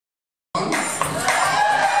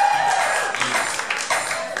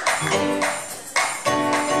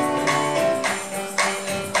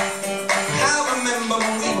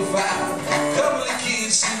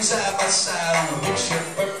Side by side on a picture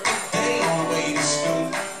perfect day on the way to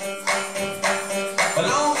school.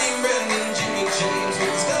 Along came Brendan, Jimmy James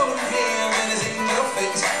with his golden hair and his angel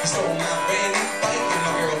face. He stole my brand new bike and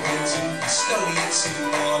my girlfriend too. He stole you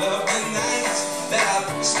too. All of the nights that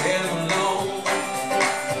I've spent alone,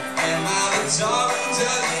 and my guitar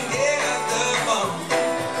doesn't get the phone.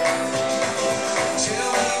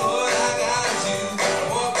 Tell me what I gotta do.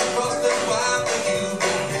 Walk across the wild for you.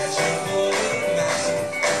 Catch you for the night.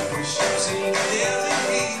 Push-ups in the desert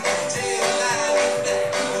heat. Take a line with that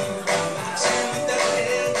blue. Boxing with that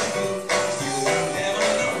head to do. Still you never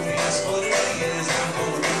know just what it is I'm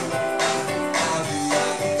gonna do. How do I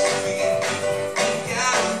get to be? You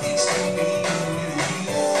gotta get to me with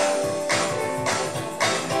you.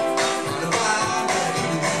 How do I get to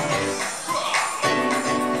be?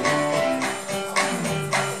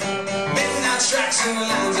 Midnight tracks and the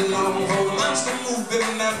lines are long for the monster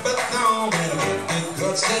moving that marathon. Better get the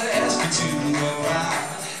guts that ask you to go right.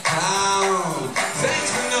 Thanks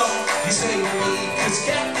for no, you saved me, 'cause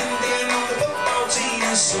Captain Dan on the football team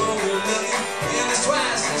is so good looking, and it's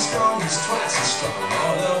twice as strong, he's twice as strong.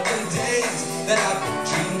 All of the days that I've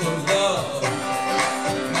dreamed of love,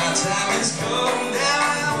 my time has come, now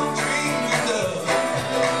I'm dreaming of.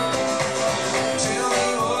 Tell me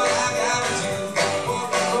what I gotta do.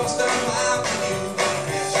 Walk across the mile for you.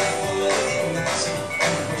 Catch you for the night.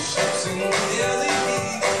 Push-ups in the desert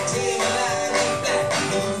heat. Take a line with that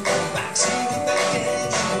blue. Boxing with that head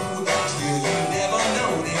to move. Still you never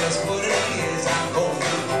know just what it is I'm gonna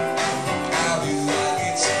do. How do I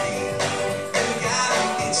get to be? You gotta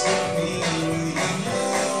get to me with you.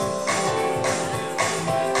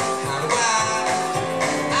 How do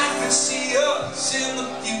I can see us in the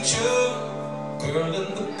future, girl in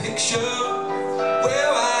the picture.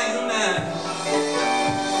 Where are you now?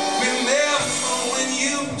 Remember when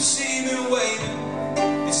you see me waiting,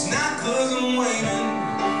 it's not 'cause I'm waiting,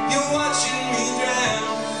 you're watching me drown.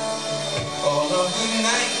 All of the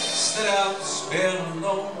nights that I've spent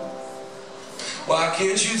alone, why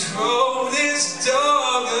can't you throw this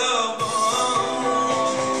dog up?